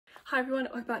Hi everyone,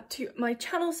 welcome back to my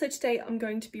channel. So today I'm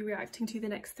going to be reacting to the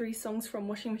next 3 songs from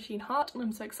Washing Machine Heart and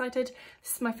I'm so excited.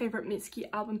 This is my favourite Mitski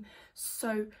album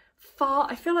so far.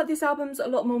 I feel like this album's a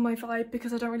lot more my vibe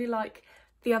because I don't really like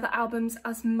the other albums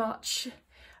as much.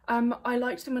 I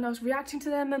liked them when I was reacting to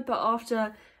them, but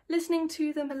after listening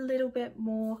to them a little bit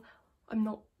more, I'm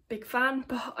not a big fan,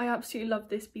 but I absolutely love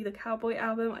this Be the Cowboy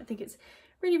album. I think it's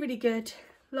really good.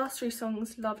 Last 3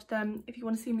 songs, loved them. If you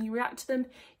want to see me react to them,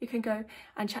 you can go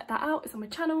and check that out. It's on my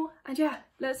channel. And yeah,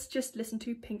 let's just listen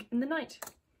to Pink in the Night.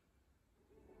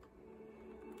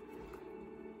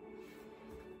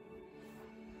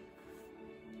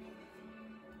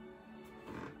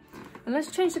 And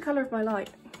let's change the colour of my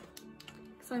light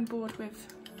because I'm bored with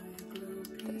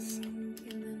this.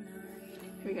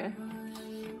 Here we go.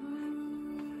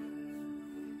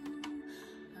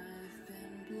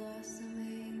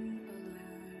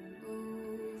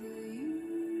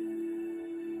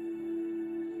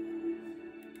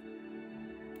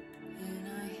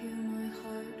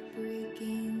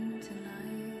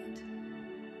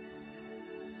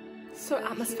 So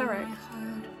atmospheric.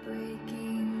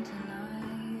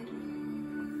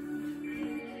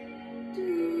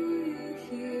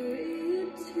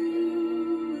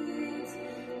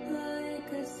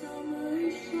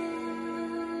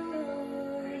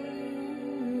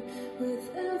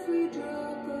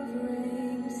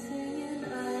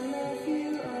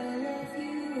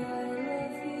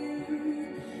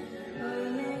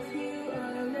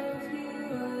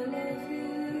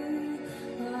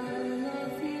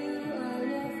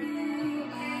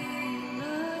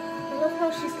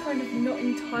 She's kind of not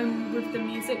in time with the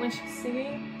music when she's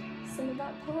singing some of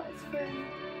that part. It's very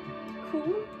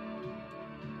cool.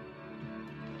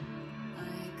 I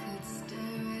could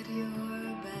stare at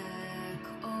your back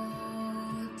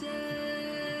all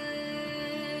day.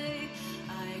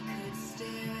 I could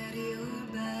stare at your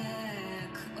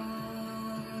back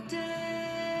all day.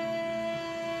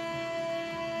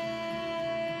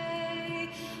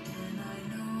 And I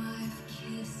know I've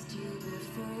kissed you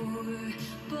before,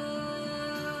 but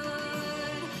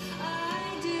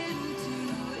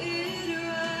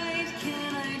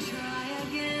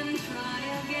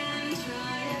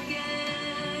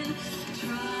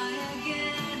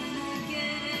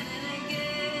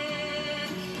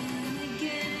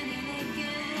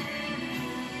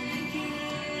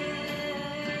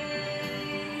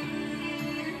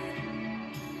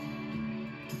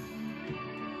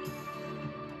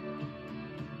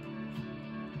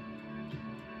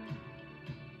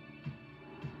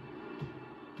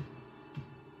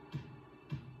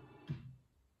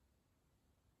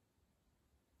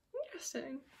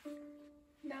interesting.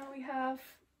 Now we have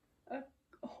a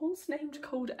horse named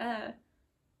Cold Air.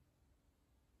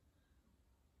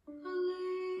 A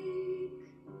lake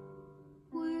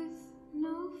with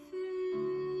no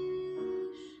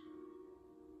fish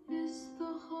is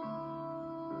the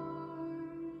heart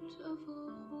of a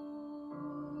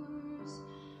horse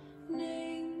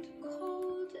named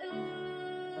Cold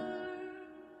Air.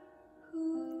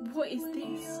 What is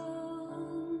this?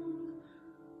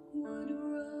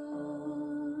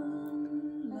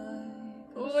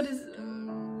 What is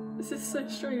this? Is so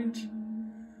strange.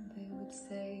 They would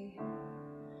say,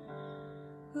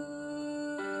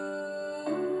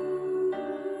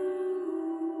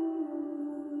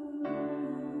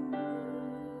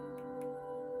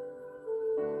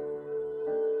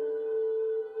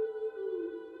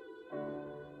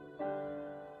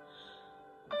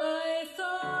 I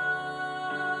thought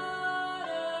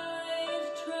I'd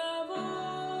traveled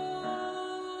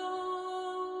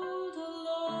a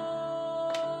long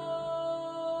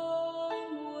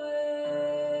way,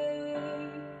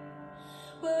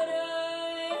 but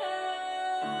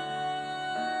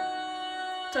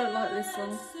Don't like this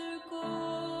song.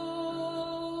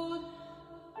 circled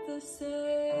the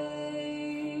same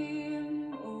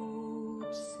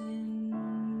old sin.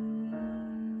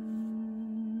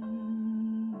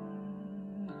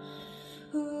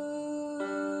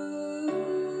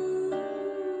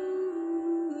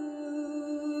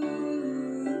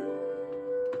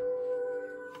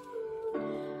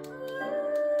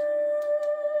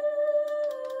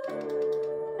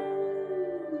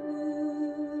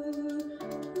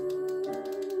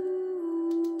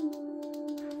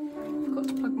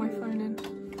 Plug my phone in.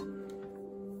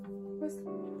 Where's the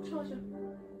charger?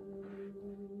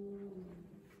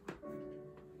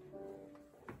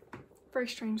 Very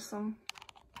strange song.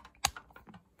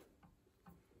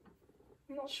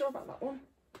 I'm not sure about that one.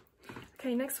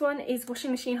 Okay, next one is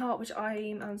Washing Machine Heart, which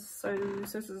I am so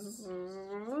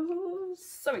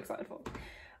excited for.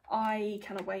 I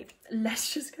cannot wait.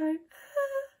 Let's just go.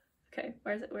 Okay,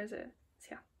 where is it? It's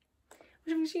here.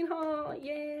 Washing machine heart,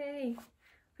 yay!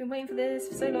 Been waiting for this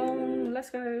for so long. Let's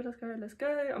go, let's go, let's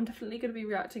go. I'm definitely going to be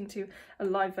reacting to a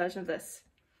live version of this.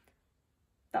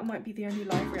 That might be the only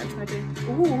live reaction I do.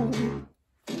 Ooh!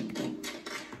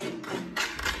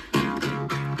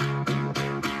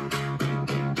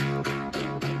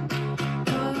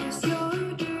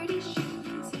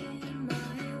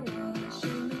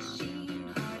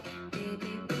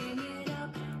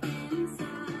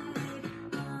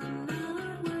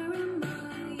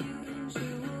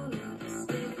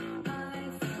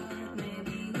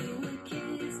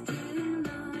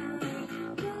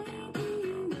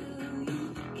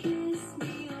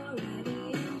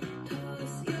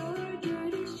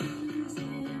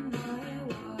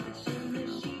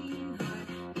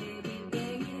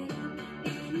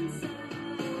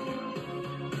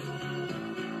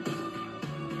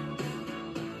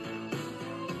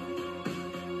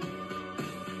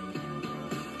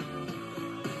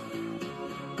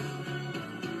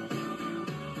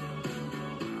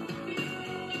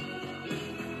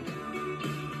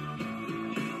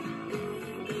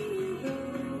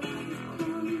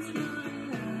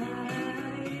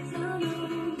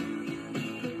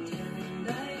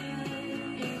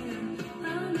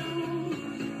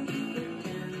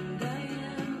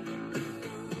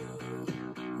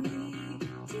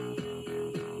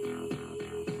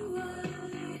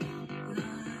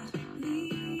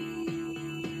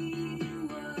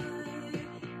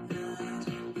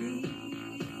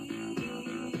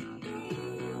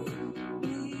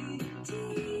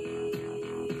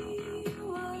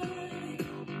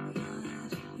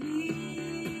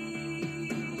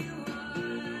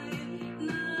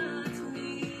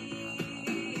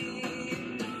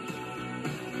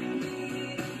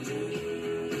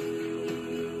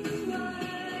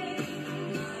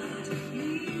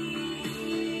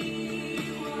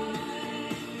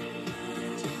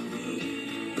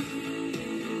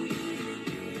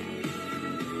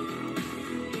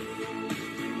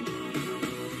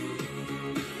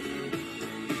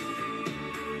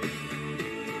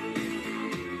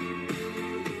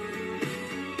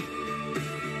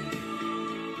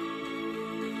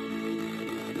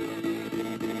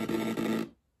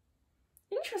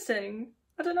 Interesting.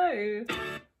 I don't know.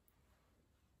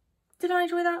 Did I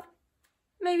enjoy that?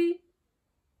 Maybe.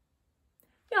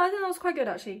 Yeah, I think that was quite good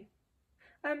actually.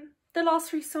 The last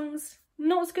 3 songs,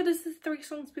 not as good as the 3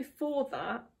 songs before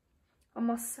that, I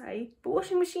must say. But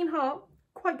Washing Machine Heart,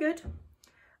 quite good.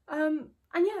 And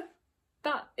yeah,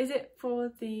 that is it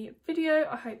for the video.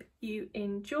 I hope you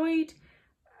enjoyed.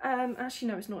 Actually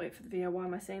no, it's not it for the video. Why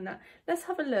am I saying that? Let's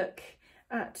have a look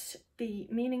at the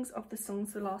meanings of the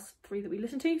songs, the last 3 that we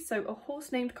listened to. So, A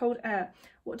Horse Named Cold Air.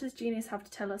 What does Genius have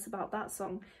to tell us about that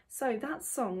song? So that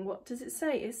song, what does it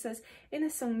say? It says, in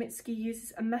this song, Mitski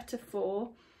uses a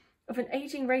metaphor of an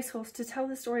aging racehorse to tell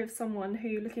the story of someone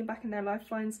who, looking back in their life,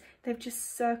 finds they've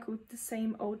just circled the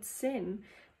same old sin.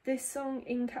 This song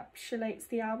encapsulates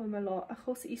the album a lot. A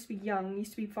horse that used to be young,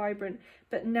 used to be vibrant,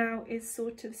 but now is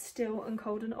sort of still and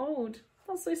cold and old.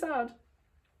 That's so sad.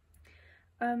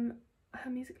 Her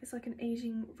music is like an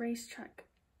aging racetrack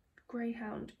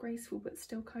greyhound, graceful but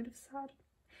still kind of sad.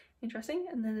 Interesting.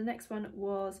 And then the next one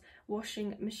was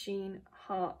Washing Machine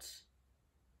Heart.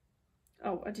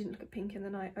 Oh, I didn't look at Pink in the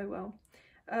Night. Oh well.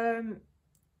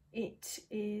 It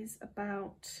is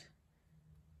about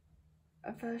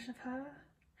a version of her.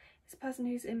 It's a person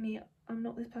who's in me. I'm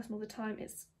not this person all the time.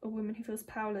 It's a woman who feels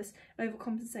powerless and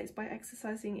overcompensates by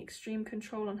exercising extreme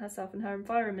control on herself and her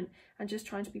environment and just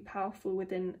trying to be powerful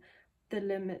within the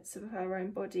limits of her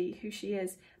own body, who she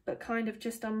is, but kind of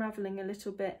just unraveling a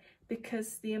little bit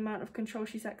because the amount of control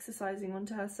she's exercising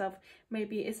onto herself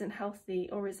maybe isn't healthy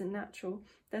or isn't natural.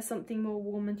 There's something more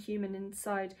warm and human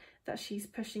inside that she's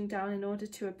pushing down in order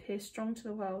to appear strong to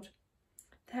the world.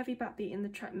 The heavy backbeat in the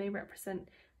track may represent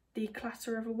the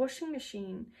clatter of a washing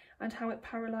machine and how it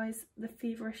paralysed the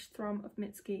feverish thrum of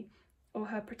Mitski, or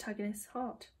her protagonist's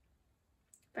heart.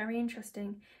 Very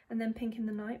interesting. And then Pink in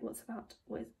the Night, what's that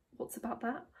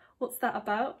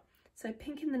about? So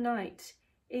Pink in the Night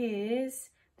is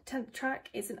the 10th track.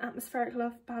 It's an atmospheric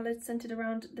love ballad centered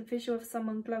around the visual of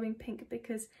someone glowing pink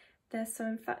because they're so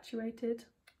infatuated.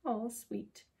 Oh,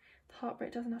 sweet. The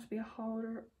heartbreak doesn't have to be a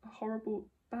horrible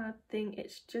bad thing.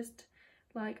 It's just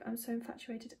like, I'm so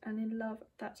infatuated and in love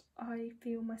that I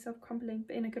feel myself crumbling,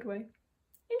 but in a good way.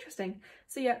 Interesting.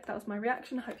 So yeah, that was my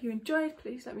reaction. I hope you enjoyed.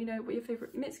 Please let me know what your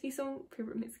favourite Mitski song,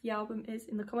 favourite Mitski album is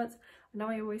in the comments. I know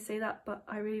I always say that, but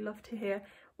I really love to hear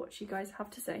what you guys have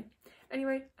to say.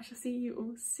 Anyway, I shall see you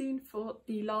all soon for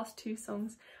the last 2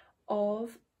 songs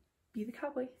of Be the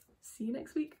Cowboy. See you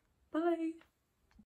next week. Bye.